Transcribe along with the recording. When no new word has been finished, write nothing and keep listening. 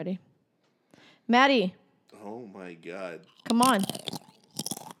Ready? Maddie. Oh my God. Come on.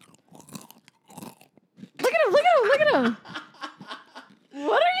 Look at him, look at him, look at him.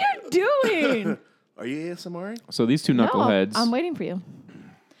 What are you doing? Are you ASMR? So these two knuckleheads. No, I'm waiting for you.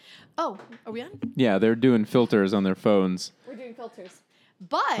 Oh, are we on? Yeah, they're doing filters on their phones. We're doing filters.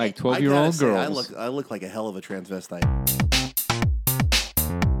 But Like 12-year-old girls. I look like a hell of a transvestite.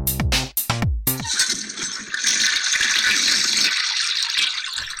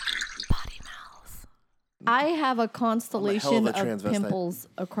 I have a constellation of transvestite. pimples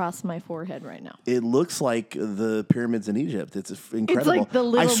across my forehead right now. It looks like the pyramids in Egypt. It's incredible. like the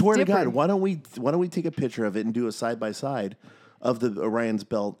little I swear dipper. to God, why don't we take a picture of it and do a side by side of the Orion's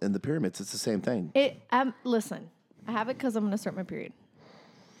belt and the pyramids? It's the same thing. Listen, I have it because I'm going to start my period.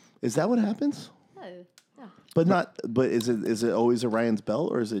 Is that what happens? Yeah. But is it always Orion's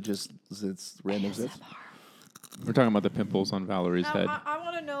belt, or is it random zits? We're talking about the pimples on Valerie's head. I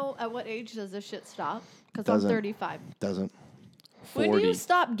want to know at what age does this shit stop? Because I'm Doesn't. 35. Doesn't. 40. When do you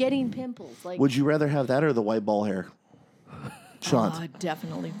stop getting pimples? Like, Would you rather have that or the white ball hair? Sean,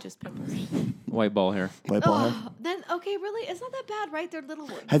 definitely just pimples. White ball hair. white ball hair. Then, okay, really? It's not that bad, right? They're little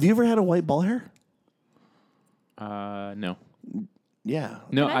ones. Have you ever had a white ball hair? No. Yeah.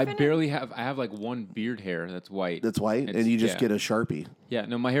 No, Can I I finish? barely have. I have like one beard hair that's white. That's white, It's- and you just yeah. get a Sharpie. Yeah,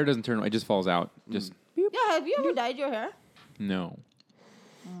 no, my hair doesn't turn white. It just falls out. Just, Yeah, have you ever dyed your hair? no.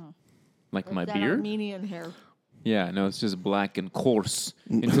 Like Or my is that beard? Armenian hair. Yeah, no, it's just black and coarse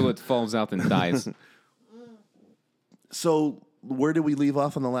until it falls out and dies. So where did we leave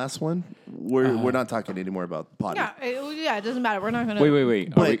off on the last one? We're not talking anymore about potty. Yeah, it doesn't matter. We're not going to...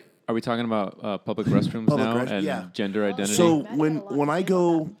 Wait. But- Are we talking about public restrooms Public now rest- and yeah. gender identity? So Maddie when had a lot when to I say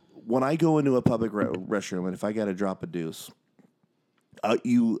go about when I go into a public restroom, and if I got to drop a deuce,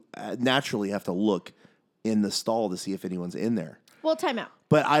 you naturally have to look in the stall to see if anyone's in there. Well, time out.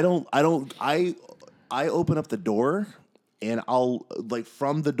 But I open up the door, and I'll like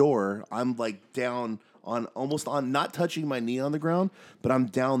from the door, I'm like down on almost on not touching my knee on the ground, but I'm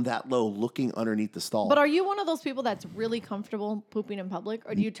down that low looking underneath the stall. But are you one of those people that's really comfortable pooping in public?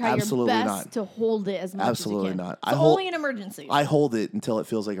 Or do you try Absolutely your best not. to hold it as much Absolutely as you can? not. So only in emergencies. I hold it until it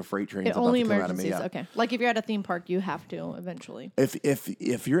feels like a freight train is about only to come out of me. emergencies. Yeah. Okay. Like if you're at a theme park, you have to eventually.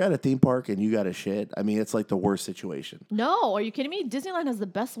 If you're at a theme park and you got to shit, I mean, it's like the worst situation. No, are you kidding me? Disneyland has the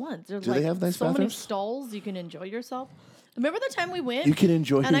best ones. There's Do they have nice so many bathrooms? stalls you can enjoy yourself. Remember the time we went? You can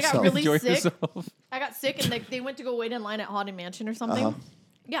enjoy and yourself. I got really Enjoy sick. yourself. I got sick and they went to go wait in line at Haunted Mansion or something. Uh-huh.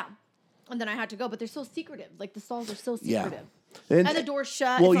 Yeah. And then I had to go, but they're so secretive. Like the stalls are so Yeah. secretive. And the door's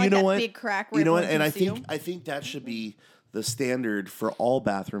shut. Well, It's not you like know that what? big crack where You know what? everyone And can see you. I think that should be the standard for all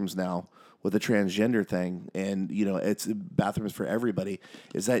bathrooms now with the transgender thing, and it's bathrooms for everybody.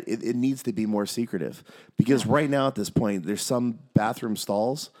 Is that it needs to be more secretive because right now at this point, there's some bathroom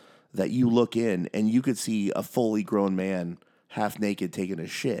stalls that you look in and you could see a fully grown man half naked taking a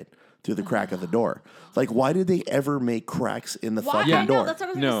shit through the crack of the door. Like, why did they ever make cracks in the Why? fucking I know, door? that's what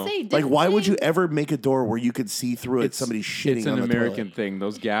I was No. going to say. Like, why would you Disney- ever make a door where you could see through it? Somebody shitting It's an on the American toilet? thing.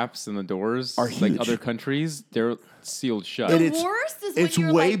 Those gaps in the doors Are like huge. other countries, they're sealed shut. And The it's- worst is when It's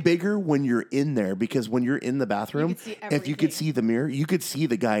you're way like, bigger when you're in there because when you're in the bathroom, see if you could everything. see the mirror, you could see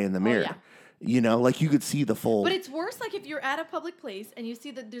the guy in the mirror. yeah. Like you could see the full. But it's worse like if you're at a public place and you see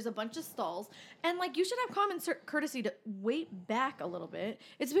that there's a bunch of stalls and like you should have common courtesy to wait back a little bit.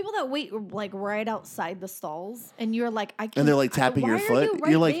 It's people that wait like right outside the stalls and you're like, I can't. and they're like tapping why your are foot. You right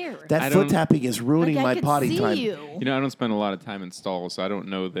You're like, there? that I foot don't- tapping is ruining Like, I my could potty see time. You. I don't spend a lot of time in stalls, so I don't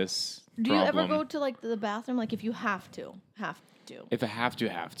know this Do you problem. ever go to like the bathroom like if you have to? If I have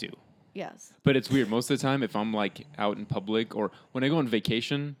to. Yes. But it's weird. Most of the time, if I'm like out in public or when I go on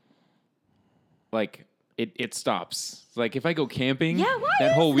vacation, like it stops. Like if I go camping, Yeah, why that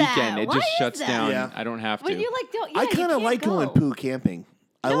is whole that? weekend it Why just is shuts that? down. Yeah. I don't have to. But you like don't. Yeah, I you kind of can't like going go. poo camping.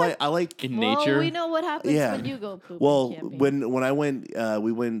 I like in Well, nature. we know what happens yeah. when you go poop. Well, camping. when I went,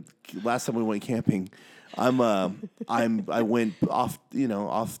 we went last time we went camping. I went off.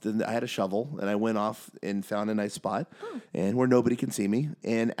 I had a shovel and I went off and found a nice spot, and where nobody can see me.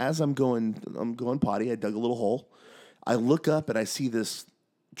 And as I'm going potty. I dug a little hole. I look up and I see this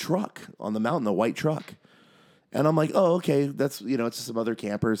truck on the mountain, a white truck, and I'm like, oh, okay, that's it's just some other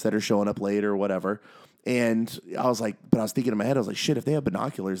campers that are showing up late or whatever. And I was like, but I was thinking in my head, I was like, shit, if they have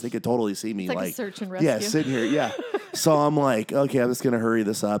binoculars, they could totally see me. It's like a search and yeah, rescue. sitting here, yeah. So I'm like, okay, I'm just gonna hurry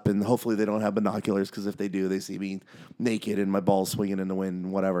this up, and hopefully they don't have binoculars because if they do, they see me naked and my balls swinging in the wind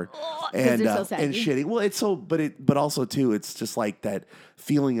and whatever, 'cause and they're so and saggy. shitting. Well, it's so, but also too, it's just like that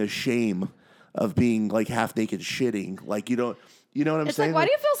feeling of shame of being like half naked shitting, like you don't. You know what I'm It's saying? like, why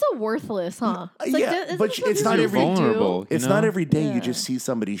do you feel so worthless, huh? It's like, yeah, isn't but this it's what not you're every- vulnerable. It's you not know? every day Yeah. you just see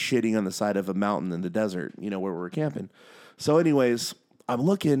somebody shitting on the side of a mountain in the desert, where we're camping. So anyways, I'm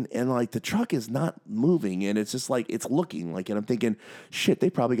looking and like the truck is not moving and it's just like it's looking like, and I'm thinking, shit, they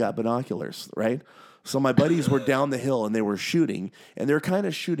probably got binoculars, right? So my buddies were down the hill and they were shooting, and they're kind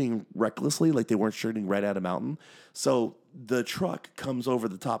of shooting recklessly, like they weren't shooting right at a mountain. So the truck comes over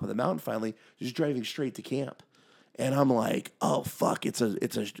the top of the mountain finally, just driving straight to camp. And I'm like, oh fuck, it's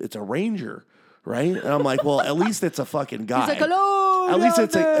a ranger, right? And I'm like, well, at least it's a fucking guy. He's like, hello. At least down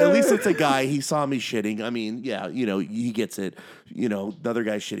it's there." a guy. He saw me shitting. I mean, yeah, he gets it. The other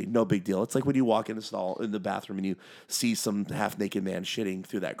guy's shitting, no big deal. It's like when you walk in the bathroom and you see some half naked man shitting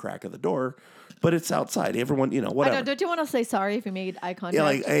through that crack of the door, but it's outside. Everyone, whatever. I know, don't you want to say sorry if you made eye contact? Yeah,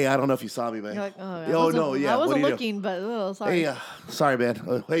 like, hey, I don't know if you saw me, man. You're like, oh, yeah. I what do wasn't you do? looking, but sorry. Hey, sorry,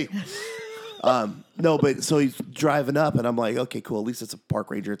 man. Hey. No, but so he's driving up, and I'm like, okay, cool. At least it's a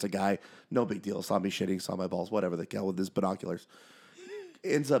park ranger. It's a guy. No big deal. Saw me shitting, saw my balls, whatever the hell with his binoculars.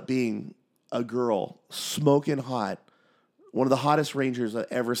 Ends up being a girl, smoking hot, one of the hottest rangers I've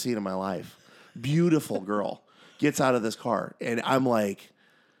ever seen in my life. Beautiful girl gets out of this car, and I'm like,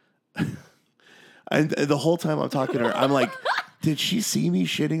 and the whole time I'm talking to her, I'm like, did she see me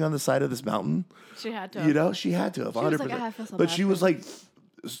shitting on the side of this mountain? She had to. She had to have, 100%. was like, I feel so but bad she for was you. like,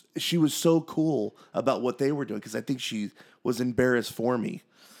 she was so cool about what they were doing because I think she was embarrassed for me.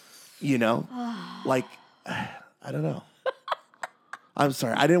 Like, I don't know. I'm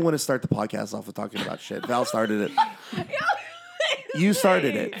sorry. I didn't want to start the podcast off with talking about shit. Val started it. You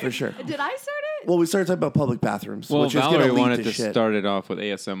started it for sure. Did I start it? Well, we started talking about public bathrooms, Well, which is going Valerie to lead wanted to to shit. start it off with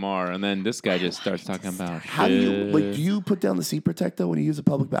ASMR, and then this guy just starts talking about How do you do you put down the seat protector when you use a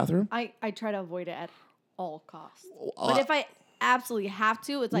public bathroom? I try to avoid it at all costs. But if I absolutely have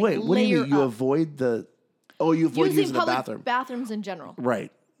to, it's like Wait, what do you layer mean? You up. avoid the? Oh, you avoid using the public bathroom, bathrooms in general.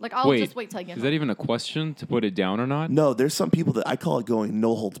 right? Like I'll Wait, just wait till I get is home. that even a question to put it down or not? No, there's some people that I call it going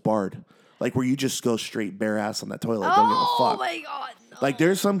no holds barred, like where you just go straight bare ass on that toilet. Don't give a Oh fuck. my god! No. Like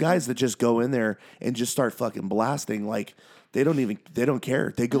there's some guys that just go in there and just start fucking blasting. Like they don't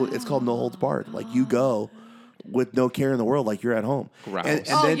care. They go. It's called no holds barred. Like you go with no care in the world, like you're at home. Gross. And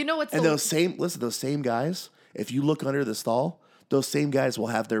Oh, then, you know what's and so- those same guys. If you look under the stall, those same guys will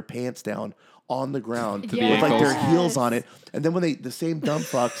have their pants down on the ground the with like their ankles. heels on it. And then when the same dumb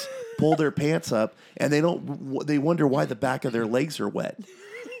fucks pull their pants up and they wonder why the back of their legs are wet.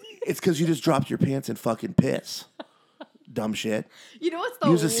 It's because you just dropped your pants in fucking piss. Dumb shit. You know what's the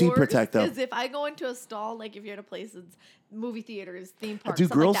Use a seat worst protector. is if I go into a stall, like if you're at a place, it's movie theaters, theme parks. Do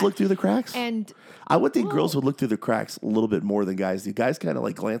stuff girls like that. look through the cracks? And I would think girls would look through the cracks a little bit more than guys do. Guys kind of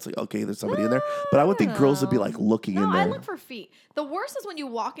like glance like, okay, there's somebody in there. But I would think girls would be like looking no, in there. I look for feet. The worst is when you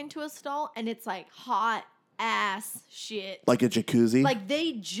walk into a stall and it's like hot ass shit. Like a jacuzzi? Like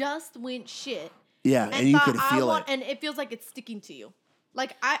they just went shit. yeah, and you thought, can feel it. And it feels like it's sticking to you.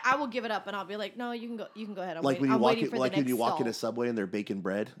 Like I will give it up and I'll be like, no, you can go ahead. Like when I'm you walk waiting in, for like the when next you walk in a stall. Subway and they're baking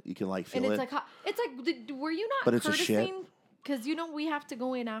bread, you can like feel And it. it's like hot. It's like, were you not But it's a shit. courtesing? Because we have to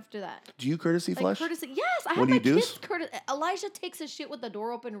go in after that. Do you courtesy Like flush? courtesy, yes. I When have you my do? kids courtesy. Elijah takes his shit with the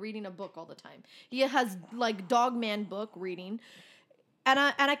door open, reading a book all the time. He has like dog man book reading, and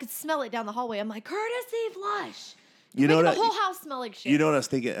I could smell it down the hallway. I'm like, courtesy flush. You know Making what? the whole house smell like shit. You know what I was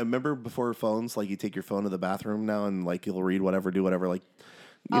thinking? Remember before phones, like you take your phone to the bathroom now and like you'll read whatever, do whatever, like.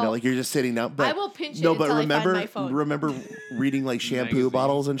 Like you're just sitting down. But I will pinch it no, but until I find remember, my phone. remember reading like shampoo Magazine.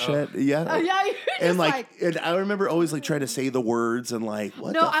 bottles and shit. Yeah, Oh yeah, you're and just like, and I remember always like trying to say the words and like,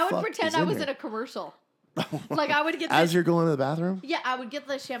 what? no, the I would fuck pretend is I was there? in a commercial. Like I would get As this, you're going to the bathroom. yeah, I would get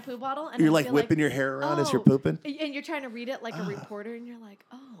the shampoo bottle and You're I'd like be whipping your hair around as you're oh. pooping. And you're trying to read it like a reporter, and you're like,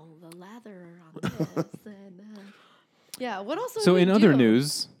 oh, the lather on this, and yeah. What else? So do in we other do?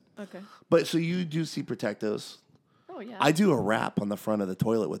 news, But so you do see protectos. Oh yeah. I do a wrap on the front of the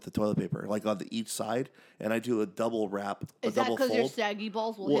toilet with the toilet paper, like on each side, and I do a double wrap, Is a that double because your fold. saggy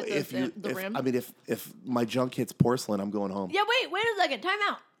balls will Well, hit if you, the rim? I mean, if my junk hits porcelain, I'm going home. Yeah, wait a second. Time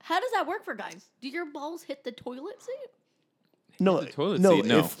out. How does that work for guys? Do your balls hit the toilet seat? No, the toilet no,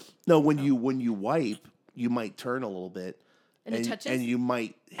 seat, no. when you wipe, you might turn a little bit, And it touches? and you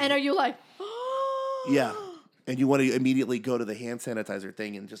might, And are you like, yeah, and you want to immediately go to the hand sanitizer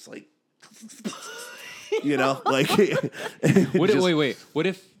thing and just like, like, wait. What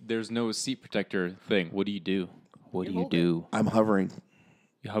if there's no seat protector thing? What do you do? What do you hold do? I'm hovering.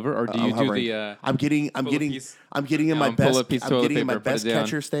 You hover, or do I'm you do hovering. the? I'm getting in my pull best. a piece of I'm toilet getting in my paper, put it best down.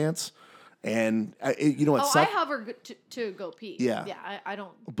 catcher stance, and you know what? oh, I hover to go pee. Yeah. Yeah, I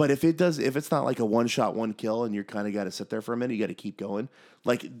don't. But if it's not like a one shot, one kill, and you're kind of got to sit there for a minute, you got to keep going.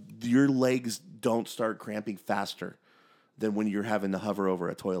 Like your legs don't start cramping faster. than when you're having to hover over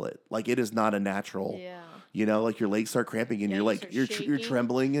a toilet. Like it is not a natural. Yeah. You know, like your legs start cramping and Yeah, you're you like start you're shaking.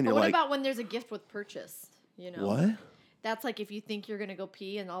 trembling and But you're what like, about when there's a gift with purchase? You know. what? That's like if you think you're gonna go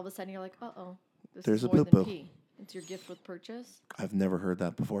pee and all of a sudden you're like, this There's is a more poo-poo. than pee. It's your gift with purchase. I've never heard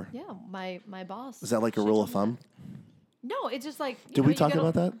that before. Yeah, my boss. Is that like a she rule told of me thumb? that. No, it's just like. Did we talk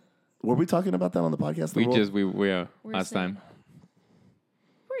about that? Were we talking about that on the podcast? We We're last saying- time.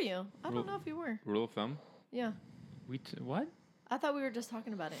 Were you? I don't know if you were. Rule of thumb. Yeah, What? I thought we were just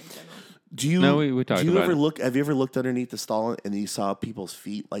talking about it in general. Do you? No, we talked do you about ever it. look? Have you ever looked underneath the stall and you saw people's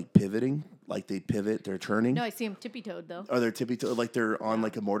feet like pivoting, like they pivot, they're turning, No, I see him tippy-toed though. or they're tippy toe, like they're on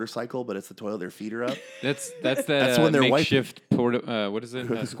like a motorcycle, but it's the toilet, their feet are up. That's the That's when they're makeshift what is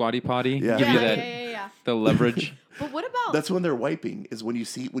it? Squatty potty. Yeah. Give Yeah, you yeah, that yeah, yeah. the leverage. But what about? That's when they're wiping. Is when you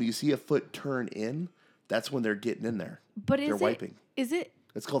see a foot turn in. That's when they're getting in there. But they're wiping. Is it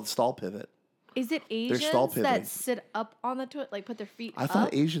It's called stall pivot. Asians stall pivoting. that sit up on the toilet, like put their feet I up?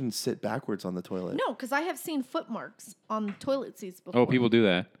 thought Asians sit backwards on the toilet. No, because I have seen foot marks on toilet seats before. Oh, people do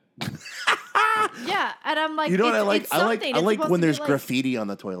that. Yeah, and I'm like, You know what I like? It's I like something. I It's like supposed when to be there's like- graffiti on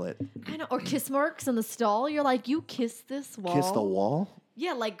the toilet. I know, or kiss marks in the stall. You're like, you kissed this wall. Kiss the wall.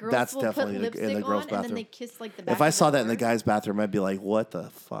 Yeah, like girls That's will definitely put in the lipstick girls' on and then bathroom. they kiss like the back If I of saw that in the door. guy's bathroom, I'd be like, "What the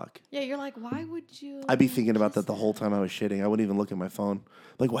fuck?" Yeah, you're like, why would you? I'd be thinking about that the whole time I was shitting. I wouldn't even look at my phone.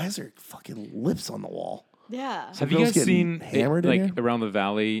 Like, why is there fucking lips on the wall? Yeah. Have you girls guys getting seen hammered in like here? around the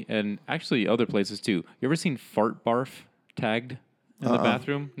valley and actually other places too? You ever seen fart barf tagged in the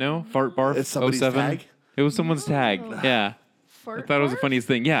bathroom? No, fart barf. It's somebody's 07? tag? It was someone's tag. Yeah, Fart I thought it was the barf? funniest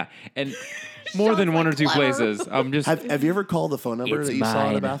thing. Yeah, and more than Sounds one or like two clever. places. I'm just Have you ever called the phone number It's that you saw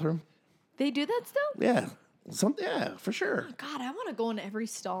in the mine. bathroom? They do that still? Yeah, yeah, for sure. God, I want to go in every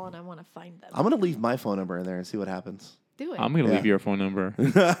stall and I want to find them. I'm gonna leave my phone number in there and see what happens. Do it. I'm gonna Yeah. leave your phone number.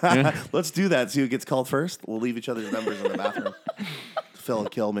 Let's do that. See who gets called first. We'll leave each other's numbers in the bathroom. Phil will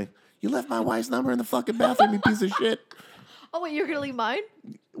kill me. You left my wife's number in the fucking bathroom, you piece of shit. Oh wait, you're gonna leave mine?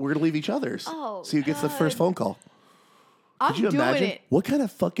 We're gonna leave each other's. Oh, See who gets the first God. phone call. I'm Could you doing imagine? it. What kind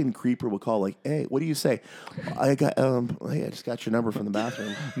of fucking creeper would call like, "Hey, what do you say? Hey, I just got your number from the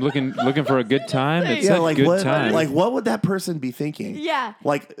bathroom." I'm looking for a good time. It Yeah, said like good what? time. Like what would that person be thinking? Yeah.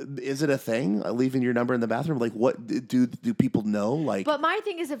 Like, is it a thing? Leaving your number in the bathroom? Like, what do people know? Like, But my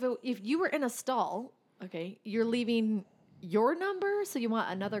thing is, if you were in a stall, okay, you're leaving your number, so you want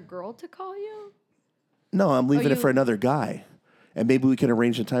another girl to call you? no, I'm leaving it you- for another guy, and maybe we can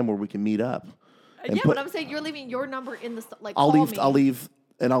arrange a time where we can meet up. And Yeah, put- but I'm saying you're leaving your number in the like. I'll call leave. me.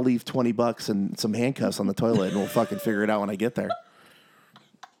 I'll leave $20 and some handcuffs on the toilet, and we'll fucking figure it out when I get there.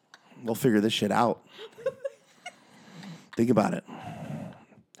 We'll figure this shit out. Think about it.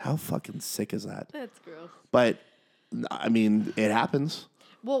 How fucking sick is that? That's gross. But I mean, it happens.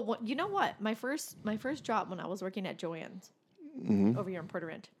 Well, you know what? My first job when I was working at Joann's Mm-hmm. over here in Puerto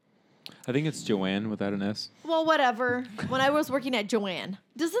Rico. I think it's Joanne without an S. Well, whatever. When I was working at Joanne,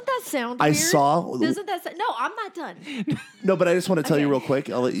 doesn't that sound weird? I saw- Doesn't that? No, I'm not done. No, but I just want to tell you Okay. real quick.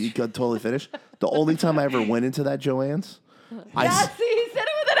 I'll let you totally finish. The only time I ever went into that Joann's, Yeah, see, he said it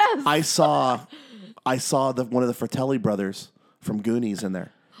with an S. I saw one of the Fratelli brothers from Goonies in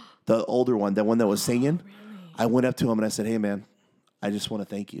there, the older one, the one that was singing. I went up to him and I said, "Hey, man, I just want to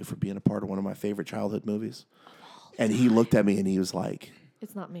thank you for being a part of one of my favorite childhood movies." And he looked at me and he was like,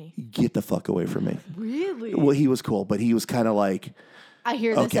 It's not me. "Get the fuck away from me." Really? Well, he was cool, but he was kind of like, I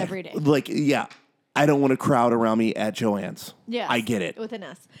hear this "Okay, every day. like, yeah, I don't want a crowd around me at Joann's." Yeah, I get it. with an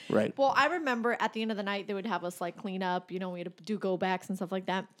S. Right. Well, I remember at the end of the night they would have us like clean up. You know, we had to do go backs and stuff like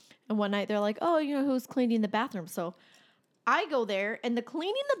that. And one night they're like, "Oh, you know, who's cleaning the bathroom?" So I go there, and the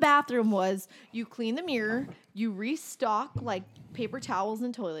cleaning the bathroom was you clean the mirror, you restock like paper towels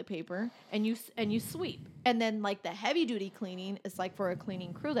and toilet paper, and you sweep. And then like the heavy duty cleaning is like for a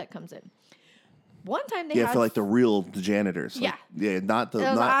cleaning crew that comes in. One time they Yeah, had for like the janitors. Like, Yeah. yeah, not the. I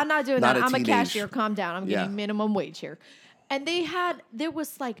was like, I'm not doing that. I'm a teenage- cashier. Calm down. I'm getting Yeah. minimum wage here. And there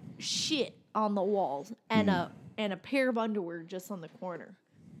was like shit on the walls and a pair of underwear just on the corner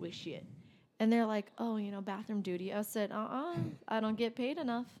with shit. And they're like, "Oh, you know, bathroom duty." I said, I don't get paid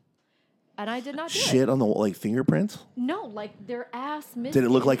enough. And I did not do Shit it. on the wall, like fingerprints. No, like their ass missed. Did it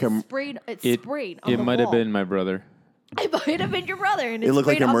look like a- sprayed? It It sprayed on It the might have wall. been my brother. It might have been your brother. And It looked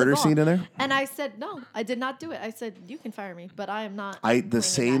like sprayed a on the murder wall. scene in there? And I said, "No, I did not do it." I said, "You can fire me, but I am not." The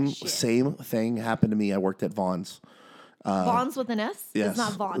cleaning that shit." same thing happened to me. I worked at Vaughn's. Vaughn's with an S? Yes, It's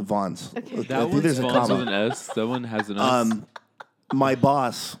not Vaughn. Vaughn's. Okay. I That think one's there's a Vaughn's with comma. an S. That one has an S. My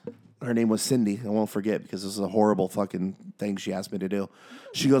boss, her name was Cindy. I won't forget because this is a horrible fucking thing she asked me to do.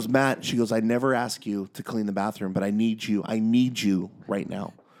 She goes, "Matt," she goes, "I never ask you to clean the bathroom, but I need you. I need you right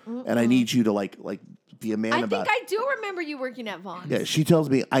now. And I need you to like be a man I about think I do remember you working at Vaughn's. Yeah, she tells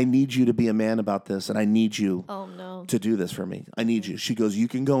me, I need you to be a man about this, and I need you Oh, no. to do this for me. I need you. She goes, you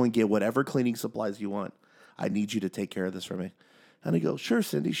can go and get whatever cleaning supplies you want. I need you to take care of this for me. And I go, sure,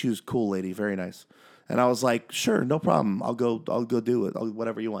 Cindy. She was a cool lady, very nice. And I was like, sure, no problem. I'll go do it.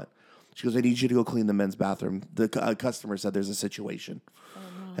 Whatever you want. She goes, I need you to go clean the men's bathroom. The customer said there's a situation.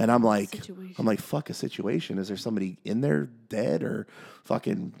 And I'm like, fuck a situation. Is there somebody in there dead or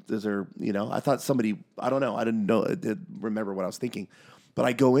fucking, is there, I thought somebody, I don't know. I didn't remember what I was thinking. But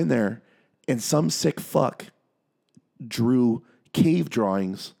I go in there and some sick fuck drew cave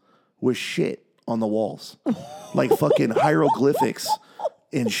drawings with shit on the walls. Like fucking hieroglyphics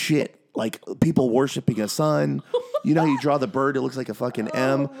and shit. Like people worshiping a sun. You know how you draw the bird, it looks like a fucking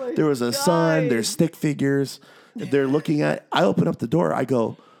M. There was a sun, there's stick figures. They're looking at, I open up the door, I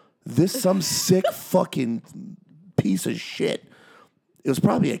go, this some sick fucking piece of shit. It was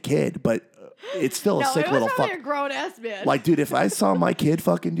probably a kid, but it's still a sick little fuck. A grown ass man. Like, dude, if I saw my kid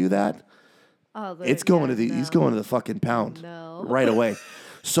fucking do that, he's going to the fucking pound right away.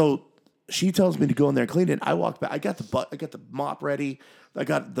 So she tells me to go in there and clean it. I walked back. I got the mop ready. I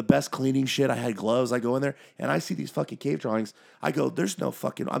got the best cleaning shit. I had gloves. I go in there and I see these fucking cave drawings. I go, there's no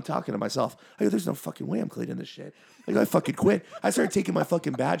fucking, I'm talking to myself. I go, there's no fucking way I'm cleaning this shit. I go, I fucking quit. I started taking my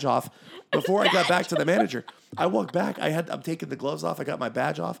fucking badge off before I got back to the manager. I walked back. I'm taking the gloves off. I got my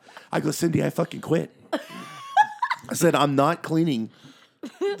badge off. I go, Cindy, I fucking quit. I said, I'm not cleaning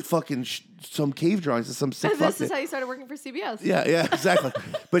fucking some cave drawings of some sick fuck. This is how you started working for CBS. Yeah, exactly.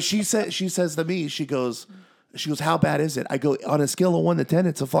 But she says to me, she goes, how bad is it? I go, on a scale of 1 to 10,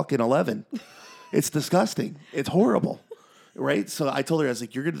 it's a fucking 11. It's disgusting. It's horrible. Right? So I told her, I was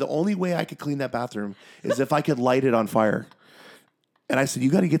like, the only way I could clean that bathroom is if I could light it on fire. And I said, you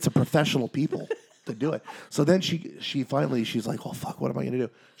got to get some professional people to do it. So then she finally, she's like, oh, fuck, what am I going to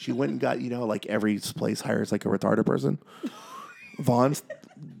do? She went and got, like every place hires like a retarded person. Vaughn's.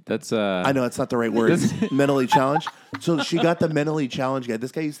 That's I know it's not the right word. Mentally challenged. So she got the mentally challenged guy.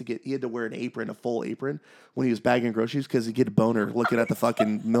 This guy he had to wear a full apron when he was bagging groceries because he'd get a boner looking at the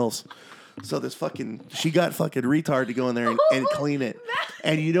fucking mills. So she got fucking retard to go in there and clean it.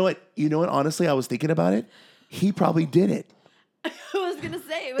 And you know what? Honestly, I was thinking about it. He probably did it. I was gonna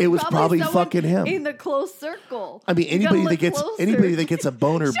say it was probably fucking him in the close circle. I mean, anybody that gets a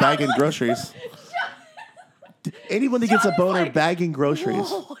boner bagging groceries. Anyone that gets a boner bagging groceries.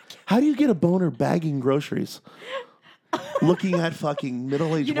 Whoa. How do you get a boner bagging groceries? Looking at fucking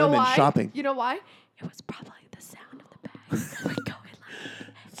middle-aged women shopping. You know why? It was probably the sound of the bags that were going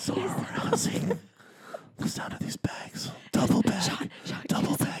like so arousing. The sound of these bags. Double bag. Sean,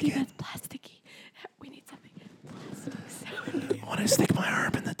 double bag it. That's plasticky. We need something plastic sound. I want to stick my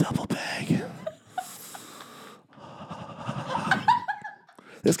arm in the double bag.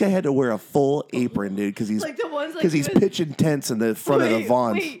 This guy had to wear a full apron, dude, because he's he's pitching tents in the front of the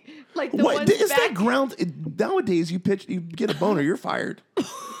Vaughn's. Like the ones is back? that ground? Nowadays, you get a boner, you're fired.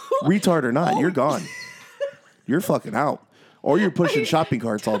 Retard or not, you're gone. You're fucking out, or you're pushing shopping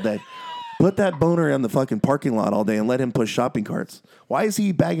carts all day. Put that boner in the fucking parking lot all day and let him push shopping carts. Why is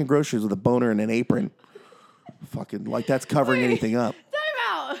he bagging groceries with a boner and an apron? Fucking like that's covering anything up. Time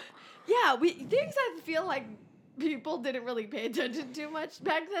out. Yeah, things I feel like people didn't really pay attention too much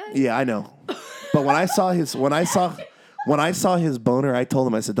back then. Yeah, I know. But when I saw his boner, I told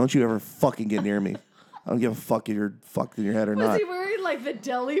him, I said, "Don't you ever fucking get near me. I don't give a fuck if you're fucked in your head or not." Was he wearing like the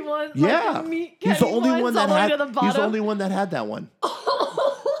deli one? Yeah, like the meat he's the only ones one that all the way had. to the bottom? He's the only one that had that one.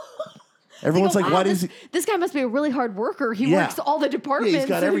 Everyone's like, "Why does he?" This guy must be a really hard worker. He works all the departments. Yeah, he's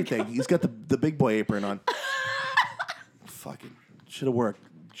got everything. He's got the big boy apron on. Fucking should have worked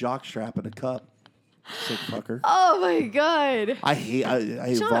jock strap and a cup. Sick fucker. Oh my god. I hate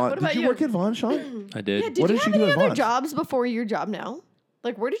Sean, Vaughn. Did you work at Vaughn, Sean? I did. Yeah, did you have any other jobs before your job now?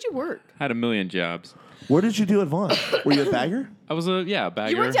 Like, where did you work? I had a million jobs. What did you do at Vaughn? Were you a bagger? I was a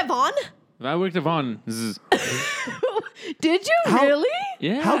bagger. You worked at Vaughn? I worked at Vaughn. Did you really?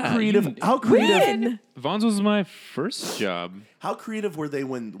 Yeah. How creative? When? Vaughn's was my first job. How creative were they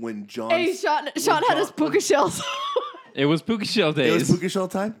when John? Hey, Sean had his puka shells. It was Puka Shell days. It was Puka Shell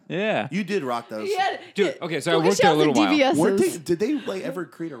time? Yeah. You did rock those. Dude, okay, so I worked there a little while. Did they like ever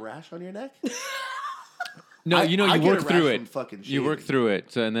create a rash on your neck? No, you work through it. You work through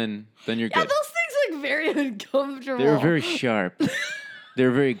it, so, and then you're Yeah, good. those things look very uncomfortable. They were very sharp. They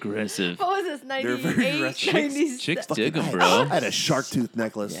were very aggressive. What was this, 98, very aggressive. 97? Chicks dig them, bro. I had a shark tooth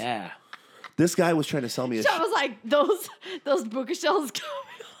necklace. Yeah. This guy was trying to sell me a... Sean was like, those puka shells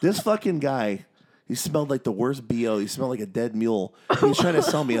coming. This fucking guy... He smelled like the worst BO. He smelled like a dead mule. He's trying to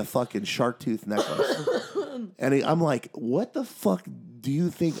sell me a fucking shark tooth necklace. And I'm like, what the fuck do you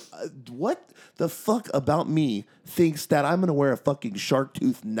think what the fuck about me thinks that I'm gonna wear a fucking shark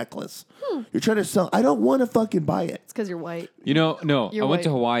tooth necklace? You're trying to sell. I don't want to fucking buy it. It's because you're white. No. You're I went to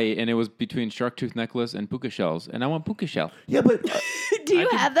white. Hawaii and it was between shark tooth necklace and puka shells, and I want puka shell. Yeah, but Do you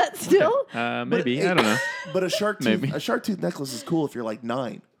have that still? Maybe I don't know. but a shark Maybe. tooth necklace is cool if you're like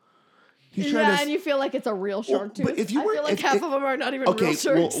 9. He's trying Yeah, to. and you feel like it's a real shark tooth. But if you I were, feel like if- half if- of them are not even okay, real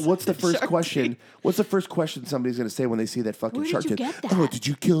sharks. well, what's the first Shark question? teeth. What's the first question somebody's gonna say when they see that fucking Where did shark you tooth? get that? Oh, did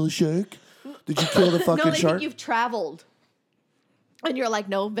you kill a shark? Did you kill the fucking No, they shark? think you've traveled. And you're like,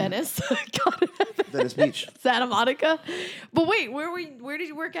 no, Venice. Got it. Venice Beach. Santa Monica. But wait, where did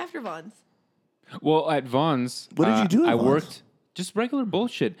you work after Vaughn's? Well, at Vaughn's, What did you do at I Vaughn's? worked just regular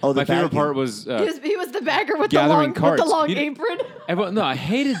bullshit. Oh, the my favorite bagging. part was He was the bagger with the gathering carts. You know- apron. no, I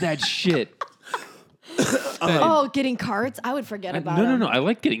hated that shit. Oh, getting carts? I would forget about No. them. I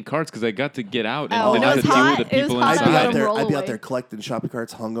like getting carts because I got to get out and Oh, then no, I it's could deal hot. with the It was people hot. I'd be inside. out there. roll I'd be away. out there collecting shopping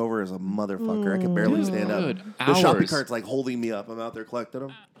carts, hungover as a motherfucker. I could barely stand up. Dude, The shopping hours. carts like holding me up. I'm out there collecting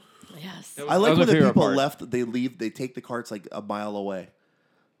them. Yes. I like was when my the favorite people part. left. They leave. They take the carts like a mile away.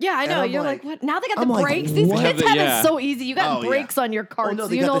 Yeah, I know. I'm You're like- like, what? Now they got I'm the like, brakes. These what? kids Have have the- yeah. it so easy. You got Oh, yeah. brakes on your carts. Oh no,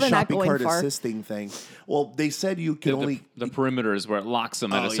 they you got know the they're not shopping going cart far. assisting thing. Well, they said you can only. The perimeters where it locks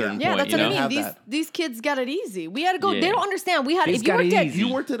them at Oh, a certain Yeah, point. that's you what know? I have mean. that. These kids got it easy. We had to go. Yeah. They don't understand. We had. These If you got worked it at easy.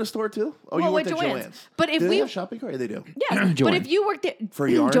 You worked at a store too? Oh, Well, you worked at at Joann's. Joann's. But if Do they we- have shopping cart? Yeah, they do. yeah, but Joanne. if you worked at For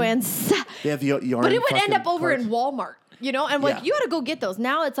yarn? Joann's, They have yarn. but it would end fucking up over carts. in Walmart. You know, and like Yeah. you had to go get those.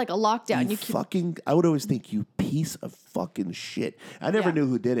 Now it's like a lockdown. You can, Fucking, I would always think you piece of fucking shit. I never Yeah. knew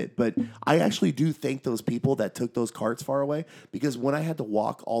who did it, but I actually do thank those people that took those carts far away because when I had to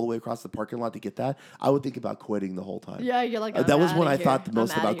walk all the way across the parking lot to get that, I would think about quitting the whole time. yeah, you're like That I'm was when outta I here. thought the I'm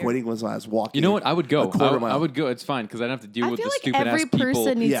most outta about here. quitting was when I was walking. You know what? I would go. a quarter mile. I would go. It's fine because I don't have to deal I with feel the like stupid every ass people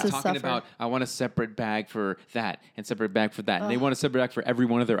person needs Yeah. to talking suffer. about I want a separate bag for that and separate bag for that. And they want a separate bag for every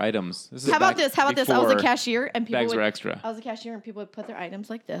one of their items. This is How about back this? How about this? I was a before cashier and people bags would, were extra. I was a cashier and people would put their items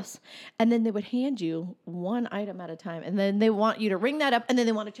like this, and then they would hand you one item at a time, and then they want you to ring that up, and then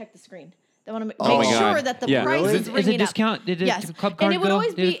they want to check the screen. They want to Oh make my sure God. that the Yeah. price Really? is Is it ringing discount? up. Did it Yes, club and card it would go?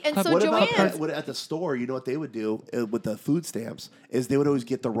 always Did be. it And club- so What about Joann's. at the store? You know what they would do with the food stamps is they would always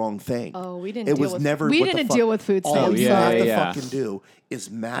get the wrong thing. Oh, we didn't. It deal was with, never. We what the didn't fuck- deal with food All stamps. you yeah, have to yeah. fucking do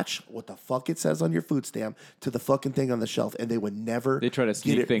is match what the fuck it says on your food stamp to the fucking thing on the shelf, and they would never. They try to get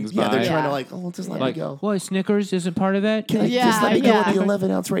sneak it. things Yeah, they're by. trying to Yeah. like, oh, just let Like, me go. what? Snickers isn't part of that? Can I Yeah, just let me go yeah. with the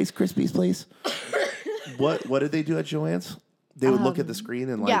 11-ounce Rice Krispies, please? What did they do at Joann's? They would look at the screen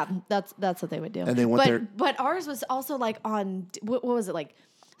and like, Yeah, that's what they would do. And they want but, their- But ours was also like on what was it like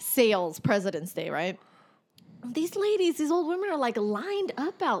sales President's Day, right? These ladies, these old women are like lined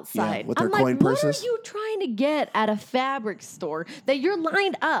up outside. with their I'm coin like, purses. what are you trying to get at a fabric store that you're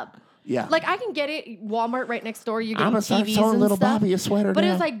lined up? Yeah. Like I can get it Walmart right next door. You're getting I'ma start TVs selling and little stuff. Bobby a sweater But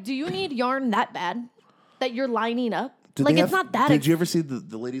now. it's like, do you need yarn that bad that you're lining up? Did Like they it's have- not that. Did you ever see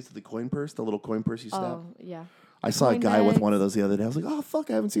the ladies with the coin purse, the little coin purse you snap? Oh yeah. I saw a coin guy with bags. one of those the other day. I was like, oh fuck,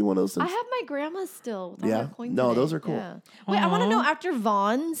 I haven't seen one of those since. I have my grandma's still. with all Yeah? her coins No, in it. those are cool. Yeah. Wait, I want to know after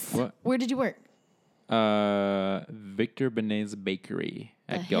Vaughn's, What? where did you work? Victor Benet's Bakery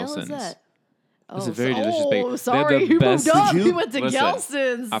at The hell is Gelson's. that? It's a very delicious bake. They have sorry, the he best- moved up. Did He you- went to Listen,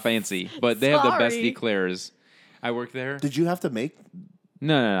 Gelson's. I fancy, but they have the best Sorry. eclairs. I worked there. Did you have to make?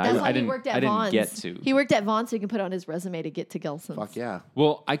 No, That's why I he didn't. worked at I didn't Vaughn's. get to. He worked at Vaughn's so he can put it on his resume to get to Gelson's. Fuck yeah.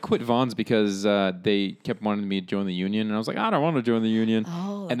 Well, I quit Vaughn's because they kept wanting me to join the union, and I was like, I don't want to join the union.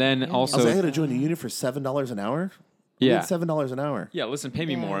 Oh, and then like I was also, like, I got to join the union for $7 an hour. Yeah. $7 an hour. yeah, listen, pay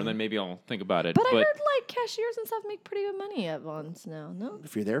me Yeah. more, and then maybe I'll think about it. But I heard like cashiers and stuff make pretty good money at Vaughn's now. No,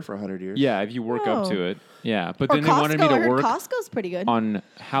 If you're there for 100 years. yeah, if you work up Oh. to it, yeah. But or then Costco. they wanted me I to heard work Costco's pretty good. on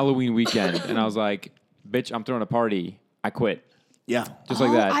Halloween weekend, and I was like, bitch, I'm throwing a party. I quit. Yeah. Just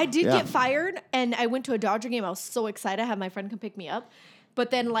like that. I did Yeah. get fired, and I went to a Dodger game. I was so excited. I had my friend come pick me up, but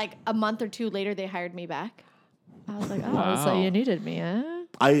then like a month or two later, they hired me back. I was like, oh, so Wow. you needed me, huh?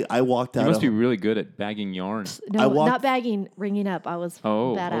 I walked out. You must of- be really good at bagging yarn. No, walked- not bagging, ringing up. I was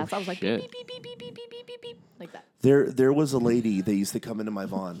Oh, badass. oh, I was like shit. beep beep beep beep beep beep beep beep beep like that. There was a lady that used to come into my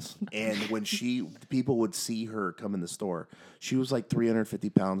Vons, and when people would see her come in the store, she was like 350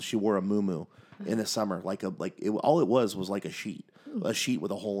 pounds. She wore a muumuu in the summer, all it was like a sheet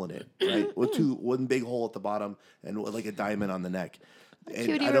with a hole in it, right? With one big hole at the bottom and with like a diamond on the neck. And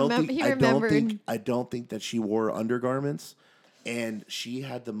Cute, he I don't remem- think he I don't remembered. think I don't think that she wore undergarments, and she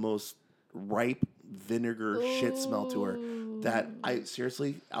had the most ripe vinegar shit smell to her that I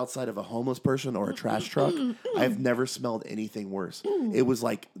seriously, outside of a homeless person or a trash truck, I've never smelled anything worse. It was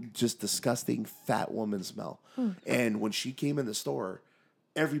like just disgusting fat woman smell. And when she came in the store,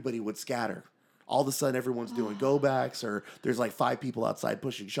 everybody would scatter. all of a sudden everyone's doing go backs, or there's like 5 people outside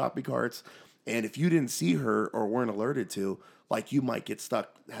pushing shopping carts. And if you didn't see her or weren't alerted to, like, you might get stuck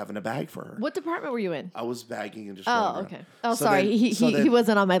having a bag for her. What department were you in? I was bagging and just Oh, running around. okay. Oh, So sorry. then- He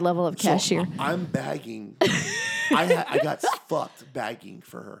wasn't on my level of cashier. So I'm bagging. I got fucked bagging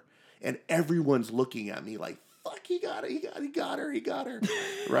for her. And everyone's looking at me like, fuck, he got her.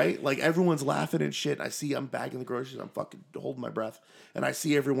 Right? Like, everyone's laughing and shit. I'm bagging the groceries. I'm fucking holding my breath. And I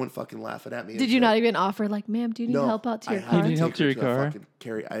see everyone fucking laughing at me. Did you not even offer, like, ma'am, do you need help out to your car? I need help to your car? I had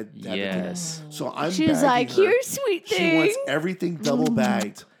to take Yes. her. So I'm She was bagging like, her. here, sweet She thing. wants everything double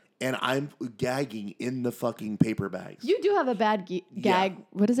bagged. And I'm gagging in the fucking paper bags. You do have a bad gag.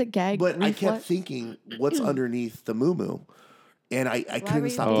 What is it? Gag But I reflux? kept thinking, what's underneath the moo-moo? And I were couldn't you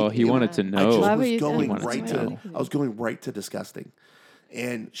stop Oh, thinking. he wanted to I know. just Why were was you going thinking right that? to. I was going right to disgusting,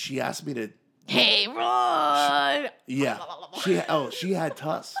 and she asked me to. Hey, Ron. Yeah, she had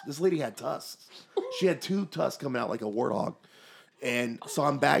tusks. This lady had tusks. She had 2 tusks coming out like a warthog, and so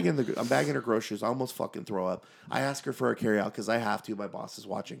I'm bagging her groceries. I almost fucking throw up. I ask her for a carryout because I have to. My boss is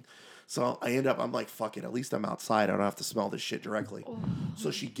watching. So I'm like, fuck it. At least I'm outside. I don't have to smell this shit directly. So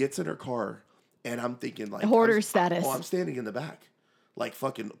she gets in her car, and I'm thinking like Hoarder status. Oh, I'm standing in the back, like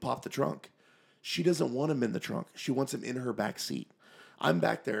fucking pop the trunk. She doesn't want him in the trunk. She wants him in her back seat. I'm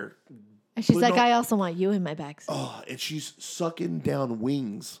back there. And she's like, no- I also want you in my backseat. Oh, and she's sucking down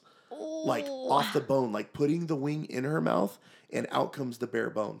wings, like off the bone, like putting the wing in her mouth, and out comes the bare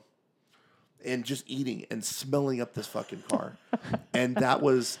bone. And just eating and smelling up this fucking car. And that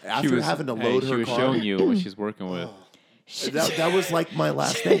was after having to load her She was car. showing you what she's working with. That was like my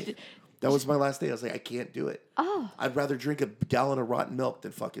last day. That was my last day. I was like, I can't do it. Oh. I'd rather drink a gallon of rotten milk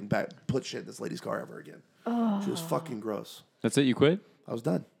than fucking put shit in this lady's car ever again. She was fucking gross. That's it? You quit? I was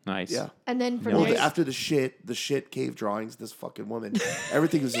done. Nice. Yeah. And then from Well, there, after the shit cave drawings, this fucking woman,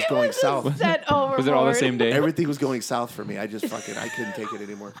 everything was just going south. sent overboard. Was it all the same day? Everything was going south for me. I couldn't take it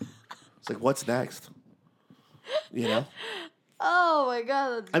anymore. It's like, what's next? You know? Oh my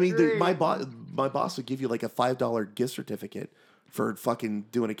god! That's I mean, great. my boss would give you like a $5 gift certificate for fucking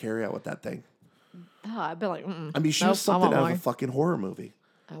doing a carryout with that thing. Oh, I'd be like, I mean, she Nope, was something I out want of a fucking horror movie.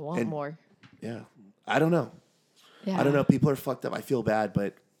 I want more. Yeah. I don't know. Yeah. I don't know. People are fucked up. I feel bad,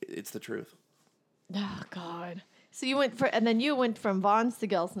 but it's the truth. Oh god. So you went from Vaughn's to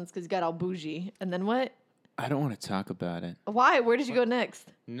Gelson's because you got all bougie, and then what? I don't want to talk about it. Why? Where did you go next?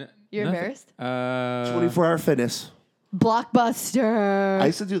 You're embarrassed? 24-hour fitness. Blockbuster. I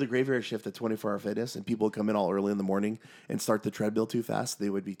used to do the graveyard shift at 24-hour fitness, and people would come in all early in the morning and start the treadmill too fast. They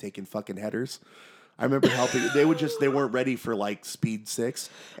would be taking fucking headers. I remember helping. They weren't ready for like speed 6,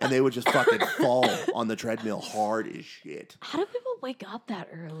 and they would just fucking fall on the treadmill hard as shit. How do people wake up that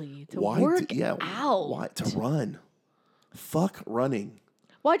early to Why? work out? Why to run? Fuck running.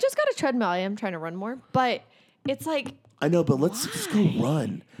 Well, I just got a treadmill. I am trying to run more, but it's like I know, but let's just go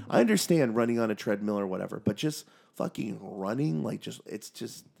run. I understand running on a treadmill or whatever, but just fucking running, it's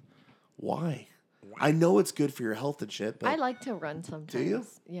just why? I know it's good for your health and shit, but I like to run sometimes. Do you?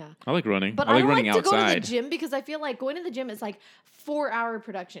 Yeah. I like running. But I like don't running like to go to the outside. gym because I feel like going to the gym is like 4-hour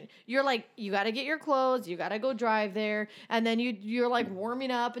production. You're like, you got to get your clothes, you got to go drive there, and then you're like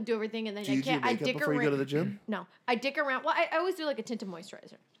warming up and do everything, and then do you do makeup before you go to the gym? No, I dick around. Well, I always do like a tinted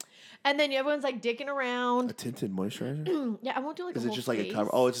moisturizer, and then everyone's like dicking around. A tinted moisturizer? Yeah, I won't do like. Is a it whole just like face. a cover?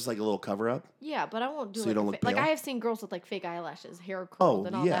 Oh, it's just like a little cover up. Yeah, but I won't do So like you don't a look like pale? I have seen girls with like fake eyelashes, hair Oh curled,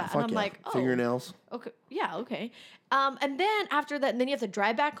 and all yeah, that, fuck and I'm yeah. like, oh, Fingernails. okay, yeah, okay. And then after that, and then you have to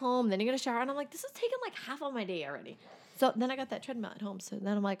drive back home. Then you're gonna shower, and I'm like, this is taking like half of my day already. So then I got that treadmill at home. So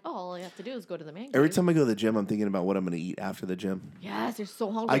then I'm like, oh, all I have to do is go to the man Every cave. time I go to the gym, I'm thinking about what I'm going to eat after the gym. Yes, you're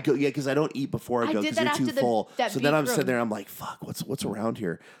so hungry. I go, yeah, because I don't eat before I I go did because that you're too after full. that So then beef I'm sitting room. there, I'm like, fuck, what's around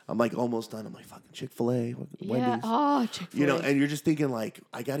here? I'm like almost done. I'm like, fucking Chick-fil-A, yeah. Wendy's. Oh, Chick-fil-A. You know, and you're just thinking like,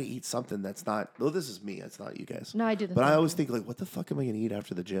 I got to eat something that's not. Oh, this is me. It's not you guys. No, I do the But I same always thing. think like, what the fuck am I going to eat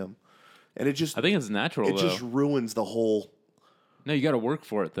after the gym? And it just, I think it's natural, it though. just ruins the whole. No, you got to work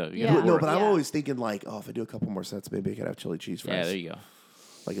for it, though. You Yeah. gotta No, work. but I'm Yeah. always thinking like, oh, if I do a couple more sets, maybe I could have chili cheese fries. Yeah, there you go.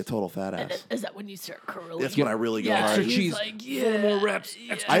 Like a total fat ass. Is that when you start curling? That's when I really go yeah, hard. he's cheese. like, yeah. reps.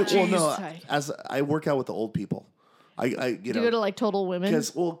 Sorry. As I work out with the old people, I you Do you go know to like Total Women?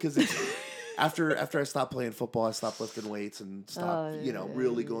 because it's after I stopped playing football, I stopped lifting weights and stopped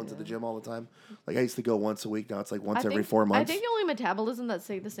really going to the gym all the time. Like I used to go once a week. Now it's like once every 4 months. I think the only metabolism that's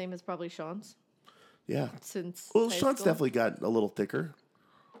the same is probably Sean's. Yeah. Since Well, high Sean's school. definitely got a little thicker.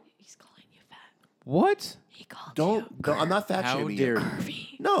 He's calling you fat. What? He called Don't I'm not fat How shaming dare you.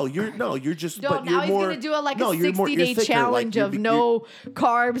 you? No, you're just. No, but now you're he's more, gonna do a no, a you're more- 60-day you're thicker, challenge like, of no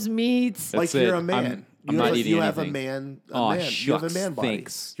carbs, meats. Like That's you're it. a man. I'm not eating You anything. have a man. Aw, You have a shucks, man body.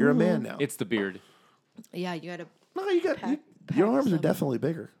 thanks. You're a man now. It's the beard. Yeah, you gotta. No, you got Pack your arms are some. definitely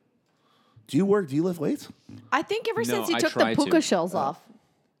bigger. Do you work? Do you lift weights? I think ever No, since he I took the try to. puka shells off.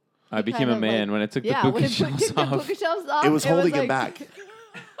 I became a kind of man like- when I took Yeah, the when puka he shells took the off. puka shells off, It was holding him like- back. It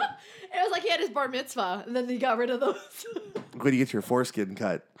was like he had his bar mitzvah, and then he got rid of those. When you get your foreskin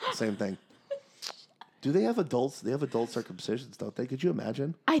cut, same thing. Do they have adults? They have adult circumcisions, don't they? Could you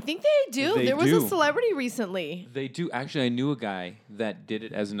imagine? I think they do. They There was do. a celebrity recently. They do. Actually, I knew a guy that did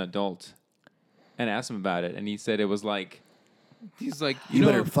it as an adult, and asked him about it, and he said it was like, he's like, You know,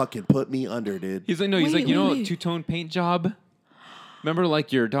 better fucking put me under, dude. he's like, no, he's Wait, like, you know, wait, wait. two-tone paint job. Remember,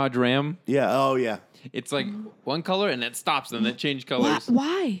 like your Dodge Ram? Yeah. Oh, yeah. It's like one color and it stops, and then it changed colors.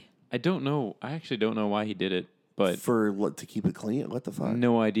 Why? I don't know. I actually don't know why he did it, but For what, to keep it clean? What the fuck?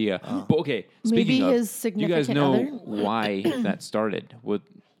 no idea. But okay, Maybe speaking of, his do you guys significant know other? why that started?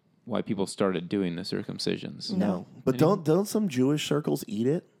 Why people started doing the circumcisions? No. But don't some Jewish circles eat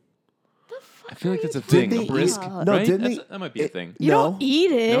it? I feel like that's a thing. Didn't A they eat- brisk, No, right? didn't That's- they- that might be a thing. You No. don't eat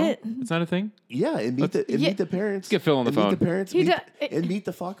No, it. it's not a thing. Yeah, and meet Let's- the parents. Let's get Phil on the and meet phone. the parents. He Meet, do- and meet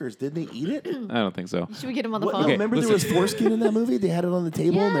the fuckers. Didn't they eat it? I don't think so. Should we get him on the What, phone? Okay, remember there listen. was foreskin in that movie? They had it on the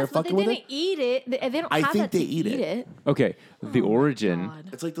table and they're Yes, but fucking they with didn't it. eat it. They don't I have think that they to eat it. Okay, the origin, God.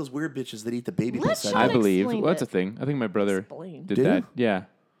 It's like those weird bitches that eat the baby Let's placenta. try I to believe. explain Well, that's a it. thing. I think my brother Explain. did Did that. he? Yeah,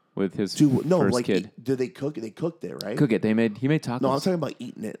 with his No, first like, kid. do they cook it? They cooked it, right? Cook it. He made tacos. No, I'm talking about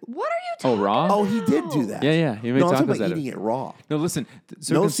eating it. What are you Oh, talking raw? Oh, he did do that. Yeah, yeah. He made no, I'm tacos talking out about of eating it raw. No, listen.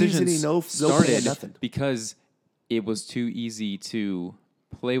 No Circumcisions seasoning, no started nothing. because it was too easy to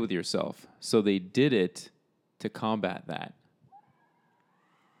play with yourself. So they did it to combat that.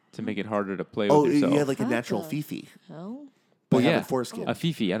 To make it harder to play Oh, with yourself. you had like a What natural the fifi. hell? But Well, have yeah. a foreskin. A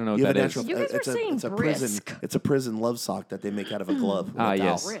fifi. I don't know You what have that a is. natural. You guys it's were saying it's a prison. brisk. It's a prison love sock that they make out of a glove. and Ah, a towel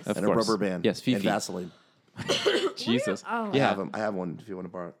yes. Wrist. Of and course. a rubber band. Yes, and fifi. Vaseline. Jesus. Oh. I Yeah. have 'em. I have one if you want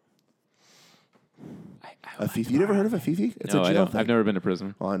to borrow it. A fifi. You never heard of a fifi? It's No, a I jail don't. thing. I've never been to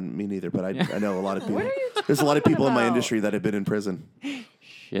prison. On me neither, but I know a lot of people. What are you There's a lot of people in my about? industry that have been in prison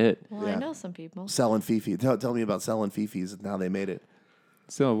Shit. Well, Yeah. I know some people. selling fifi. Tell me about selling fifis and how they made it.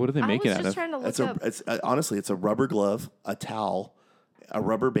 So what do they I make was it out just of? trying to look It's up. it's honestly it's a rubber glove, a towel, a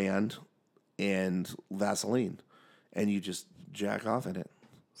rubber band, and Vaseline, and you just jack off in it.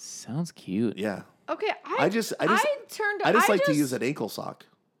 Sounds cute. Yeah, Okay, I just like to use an ankle sock.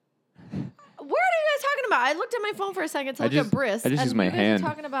 What are you guys talking about? I looked at my phone for a second to look at Brisk. I just and used my you guys hand. Are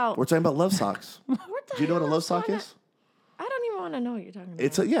talking about. We're talking about love socks. What the Do you know what a hell love sock going is? I don't even want to know what you're talking about.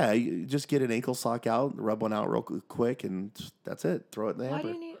 It's you just get an ankle sock out, rub one out real quick, and that's it. Throw it in the Why hamper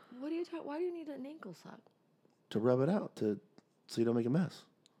do you need? What do you talk? Why do you need an ankle sock? to rub it out so you don't make a mess.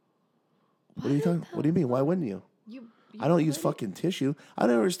 What are you talking? What do you mean? Why wouldn't you? You I don't use put it- fucking tissue. I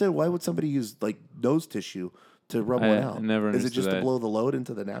don't understand why would somebody use like nose tissue to rub I one out. never Is it understood just to that. blow the load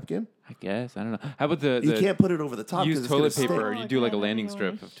into the napkin? I guess. I don't know. How about the You can't put it over the top. use 'cause toilet it's gonna paper? stick. Or you do like a God, I landing don't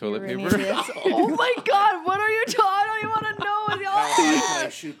strip wanna of toilet hear any paper. of this. Oh my god! What are you talking? I don't even want to know. Can I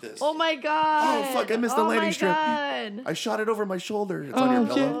shoot this? Oh my god! Oh, fuck, I missed the landing strip. God. I shot it over my shoulder. It's on your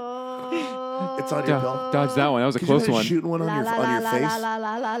shit. pillow. It's on your pillow. Dodge that one. That was a Could you close imagine one. shooting one on your face? La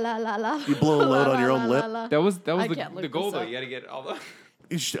la la la la la. You blow a load on your own lip? That was I the, can't look the goal this though. up. You got to get all the.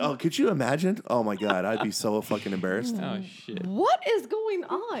 Oh, could you imagine? Oh my god, I'd be so fucking embarrassed. Oh shit. What is going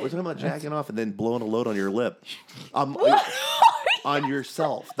on? We're talking about jacking off and then blowing a load on your lip. On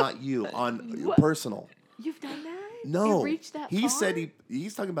yourself, not you. On your personal. You've done that? No, You reached that he far? said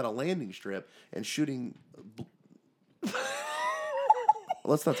he's talking about a landing strip and shooting.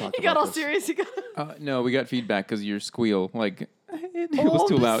 Let's not talk You about got all this. serious. You got. No, we got feedback because your squeal like it Oh, was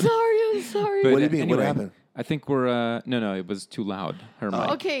too I'm loud. sorry. I'm sorry. But What do you mean? What anyway, happened? I think we're no, it was too loud. Her mic.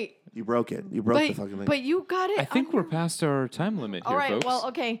 Okay, You broke it. You broke the fucking thing. but you got it. I think we're under- past our time limit here, All right. folks. Well,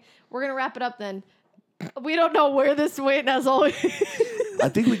 okay. We're gonna wrap it up then. We don't know where this went as always, I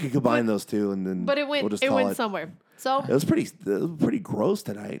think we could combine those two and then. but it went. We'll just it call went it. somewhere. So It was pretty gross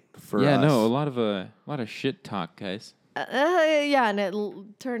tonight for yeah, us. no, a lot of shit talk, guys. yeah, and it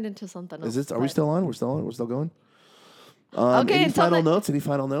turned into something else. Is this? Are we but- still on? We're still on. We're still going. Okay, Any until final the- notes? Any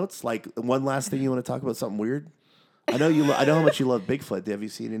final notes? Like one last thing you want to talk about? Something weird? I know you. I know how much you love Bigfoot. Have you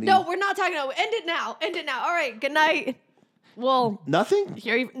seen any? No, we're not talking about. End it now. End it now. All right. Good night. Well, Nothing.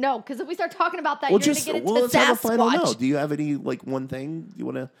 no, because if we start talking about that, Well, you're just gonna get into let's the have a final Sasquatch. note. Do you have any like one thing you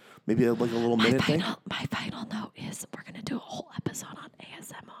want to maybe like a little minute thing? My final note is we're gonna do a whole episode on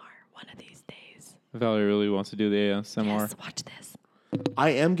ASMR one of these days. Valerie really wants to do the ASMR. Yes, watch this.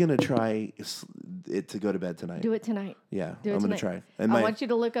 I am gonna try it to go to bed tonight. Do it tonight. Yeah, Do it I'm gonna tonight. try. And I want you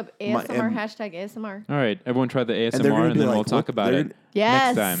to look up ASMR and- hashtag ASMR. All right, everyone try the they're ASMR gonna and be then like, we'll talk what- about they're it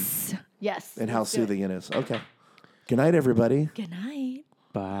Yes. next time. Yes. and how let's do it. soothing it is. Okay. Good night, everybody. Good night.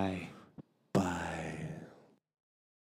 Bye.